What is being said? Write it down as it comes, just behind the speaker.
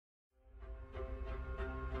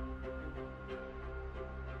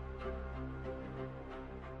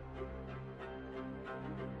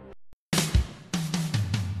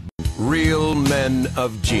Real men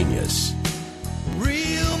of genius.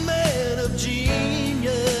 Real men of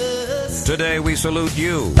genius. Today we salute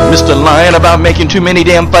you. Mr. Lying about making too many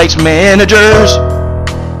damn fights managers?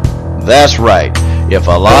 That's right. If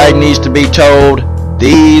a lie needs to be told,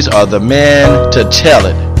 these are the men to tell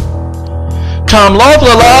it. Tom Loeffler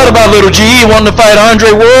lied about Little G wanting to fight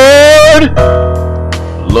Andre Ward.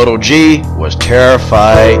 Little G was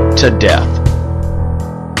terrified to death.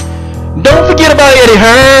 Don't forget about Eddie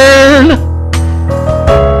Hearn.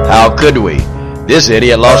 How could we? This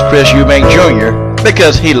idiot lost Chris Eubank Jr.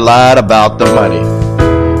 because he lied about the money.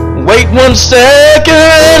 Wait 1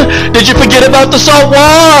 second. Did you forget about the salt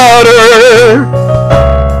water?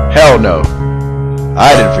 Hell no.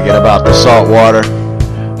 I didn't forget about the salt water.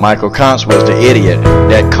 Micheal Koncz was the idiot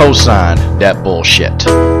that co-signed that bullshit.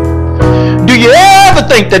 Do you ever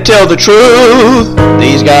think they tell the truth?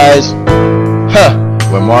 These guys? Huh.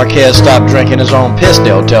 When Marquez stopped drinking his own piss,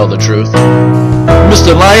 they'll tell the truth.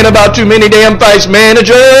 Mr. Lying about too many damn fights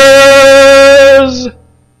managers.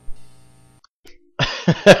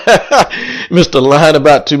 Mr. Lying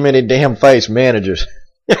about too many damn fights managers.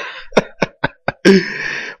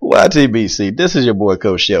 YTBC, this is your boy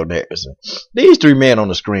Coach Sheldon Harrison. These three men on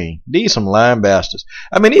the screen, these some lying bastards.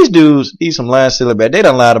 I mean, these dudes, these some lying silly bastards. They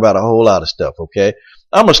done lied about a whole lot of stuff, okay?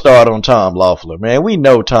 I'm going to start on Tom Loeffler, man. We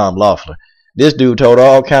know Tom Loeffler. This dude told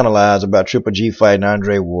all kind of lies about Triple G fighting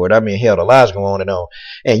Andre Ward. I mean, hell, the lies go on and on.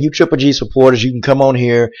 And you Triple G supporters, you can come on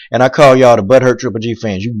here, and I call y'all the butthurt Triple G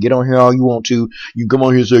fans. You can get on here all you want to. You can come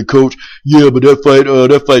on here and say, Coach, yeah, but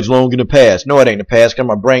that fight's long in the past. No, it ain't the past. I'm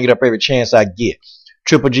going to bring it up every chance I get.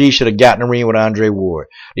 Triple G should have gotten a ring with Andre Ward.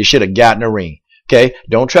 He should have gotten a ring. Okay?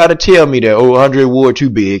 Don't try to tell me that, oh, Andre Ward too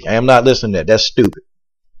big. I am not listening to that. That's stupid.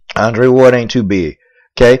 Andre Ward ain't too big.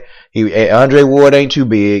 Okay? Andre Ward ain't too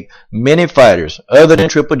big. Many fighters, other than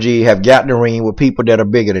Triple G, have gotten a ring with people that are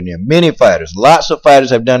bigger than them. Many fighters. Lots of fighters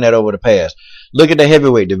have done that over the past. Look at the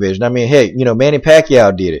heavyweight division. I mean, hey, you know, Manny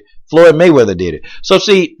Pacquiao did it. Floyd Mayweather did it. So,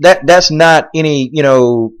 see, that's not any, you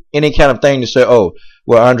know, any kind of thing to say, oh,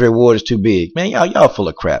 well, Andre Ward is too big. Man, y'all full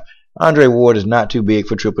of crap. Andre Ward is not too big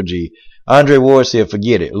for Triple G. Andre Ward said,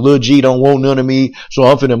 forget it. Lil G don't want none of me, so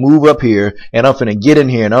I'm finna move up here, and I'm finna get in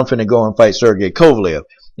here, and I'm finna go and fight Sergey Kovalev.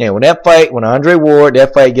 And when Andre Ward,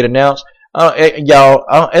 that fight get announced,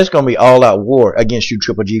 it's gonna be all-out war against you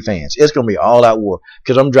Triple G fans. It's gonna be all-out war,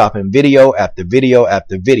 because I'm dropping video after video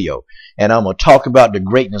after video, and I'm gonna talk about the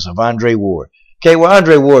greatness of Andre Ward. Okay, well,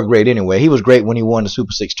 Andre Ward great anyway. He was great when he won the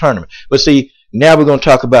Super 6 tournament. But see, now we're going to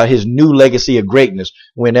talk about his new legacy of greatness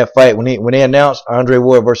when that fight, when they announced Andre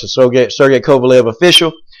Ward versus Sergey Kovalev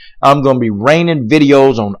official. I'm going to be raining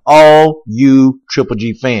videos on all you Triple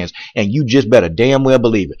G fans. And you just better damn well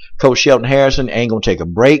believe it. Coach Sheldon Harrison ain't going to take a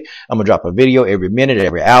break. I'm going to drop a video every minute,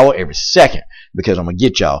 every hour, every second. Because I'm going to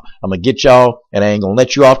get y'all. I'm going to get y'all, and I ain't going to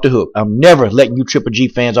let you off the hook. I'm never letting you Triple G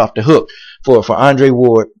fans off the hook for Andre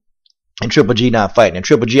Ward and Triple G not fighting. And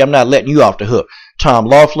Triple G, I'm not letting you off the hook. Tom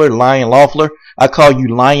Loeffler, Lying Loeffler. I call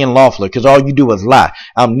you Lying Loeffler because all you do is lie.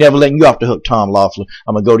 I'm never letting you off the hook, Tom Loeffler.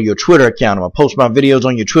 I'm going to go to your Twitter account. I'm going to post my videos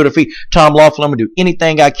on your Twitter feed. Tom Loeffler, I'm going to do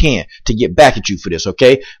anything I can to get back at you for this,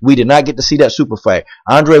 okay? We did not get to see that super fight.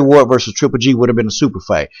 Andre Ward versus Triple G would have been a super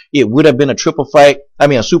fight. It would have been a super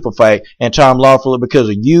fight, and Tom Loeffler, because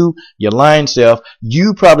of you, your lying self,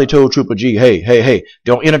 you probably told Triple G, hey,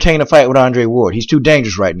 don't entertain a fight with Andre Ward. He's too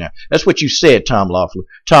dangerous right now. That's what you said, Tom Loeffler.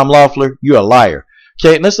 Tom Loeffler, you're a liar.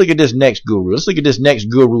 Okay, let's look at this next guru. Let's look at this next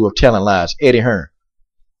guru of telling lies, Eddie Hearn.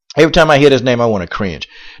 Every time I hear this name, I want to cringe.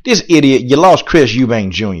 This idiot, you lost Chris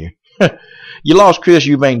Eubank Jr. You lost Chris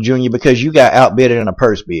Eubank Jr. because you got outbidded in a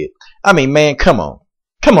purse bid. I mean, man, come on.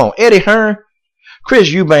 Come on, Eddie Hearn. Chris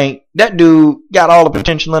Eubank, that dude got all the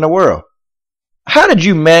potential in the world. How did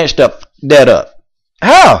you manage that up?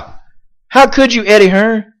 How? How could you, Eddie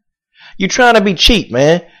Hearn? You're trying to be cheap,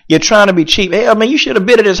 man. You're trying to be cheap. Hell, man, you should have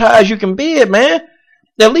bid it as high as you can bid, man.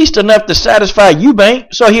 At least enough to satisfy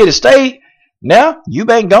Eubank, so he'd have stayed. Now,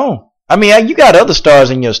 Eubank gone. I mean, you got other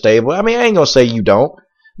stars in your stable. I mean, I ain't going to say you don't.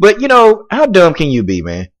 But, you know, how dumb can you be,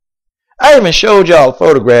 man? I even showed y'all a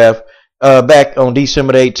photograph back on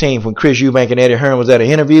December the 18th when Chris Eubank and Eddie Hearn was at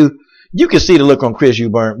an interview. You could see the look on Chris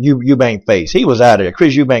Eubank's face. He was out of there.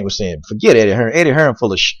 Chris Eubank was saying, forget Eddie Hearn. Eddie Hearn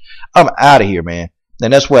full of I'm out of here, man.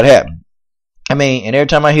 And that's what happened. I mean, and every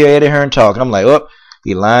time I hear Eddie Hearn talk, I'm like, oh,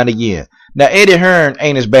 he lying again. Now, Eddie Hearn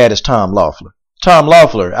ain't as bad as Tom Loeffler. Tom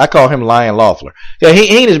Loeffler, I call him Lying Loeffler. Yeah,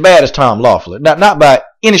 he ain't as bad as Tom Loeffler. Not by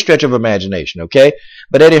any stretch of imagination, okay?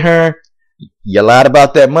 But Eddie Hearn, you lied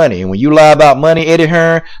about that money. And when you lie about money, Eddie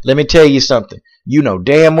Hearn, let me tell you something. You know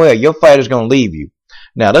damn well your fighter's going to leave you.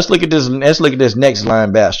 Now let's look at this. Let's look at this next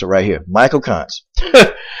line bastard right here, Micheal Koncz.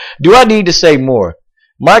 Do I need to say more?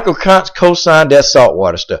 Micheal Koncz co-signed that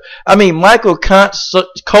saltwater stuff. I mean, Micheal Koncz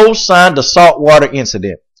co-signed the saltwater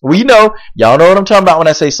incident. Well, y'all know what I'm talking about when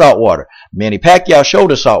I say saltwater. Manny Pacquiao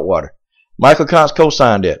showed us saltwater. Micheal Koncz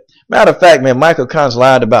co-signed it. Matter of fact, man, Micheal Koncz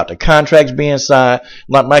lied about the contracts being signed.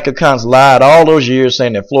 Like Micheal Koncz lied all those years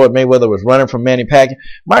saying that Floyd Mayweather was running from Manny Pacquiao.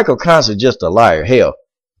 Micheal Koncz is just a liar. Hell,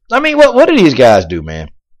 I mean, what do these guys do, man?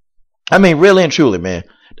 I mean, really and truly, man.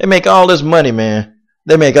 They make all this money, man.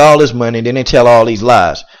 They make all this money, then they tell all these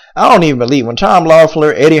lies. I don't even believe when Tom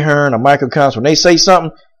Loeffler, Eddie Hearn, or Micheal Koncz, when they say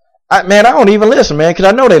something, I don't even listen, man, because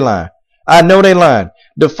I know they lying. I know they lying.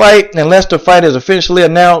 The fight, unless the fight is officially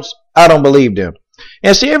announced, I don't believe them.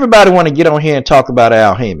 And see, everybody want to get on here and talk about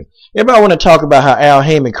Al Haymon. Everybody want to talk about how Al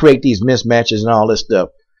Haymon create these mismatches and all this stuff.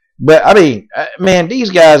 But, I mean, man, these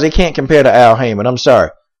guys, they can't compare to Al Haymon. I'm sorry.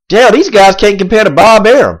 Hell, these guys can't compare to Bob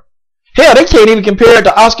Arum. Hell, they can't even compare it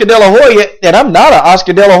to Oscar De La Hoya, and I'm not an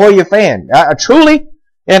Oscar De La Hoya fan. I truly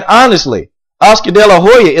and honestly, Oscar De La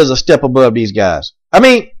Hoya is a step above these guys. I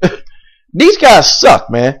mean, these guys suck,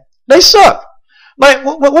 man. They suck. Like,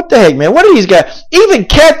 what the heck, man? What are these guys? Even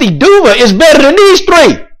Kathy Duva is better than these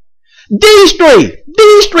three.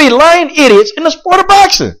 These three lying idiots in the sport of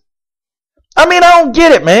boxing. I mean, I don't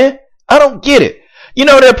get it, man. I don't get it.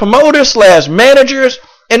 They're promoters / managers,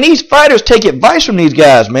 and these fighters take advice from these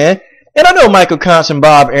guys, man. And I know Micheal Koncz and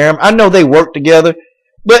Bob Arum. I know they work together.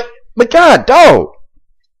 But God, dog,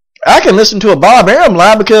 I can listen to a Bob Arum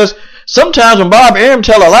lie because sometimes when Bob Arum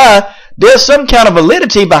tell a lie, there's some kind of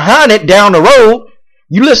validity behind it down the road.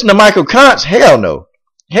 You listen to Micheal Koncz, hell no.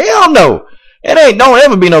 Hell no. Don't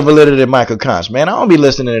ever be no validity in Micheal Koncz, man. I don't be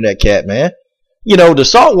listening to that cat, man. The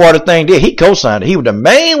saltwater thing there, he co-signed it. He was the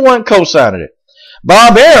main one co-signing it.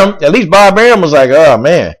 Bob Arum, at least Bob Arum was like, oh,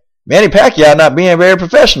 man. Manny Pacquiao not being very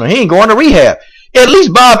professional. He ain't going to rehab. At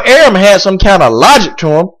least Bob Arum had some kind of logic to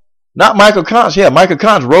him. Not Micheal Koncz. Yeah, Micheal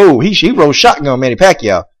Koncz rode. He rode shotgun on Manny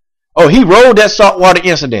Pacquiao. Oh, he rode that saltwater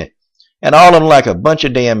incident. And all of them like a bunch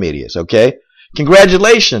of damn idiots, okay?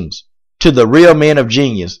 Congratulations to the real men of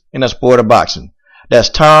genius in the sport of boxing. That's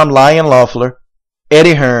Tom Lion Loeffler,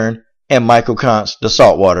 Eddie Hearn, and Micheal Koncz, the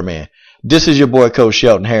saltwater man. This is your boy, Coach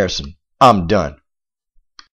Shelton Harrison. I'm done.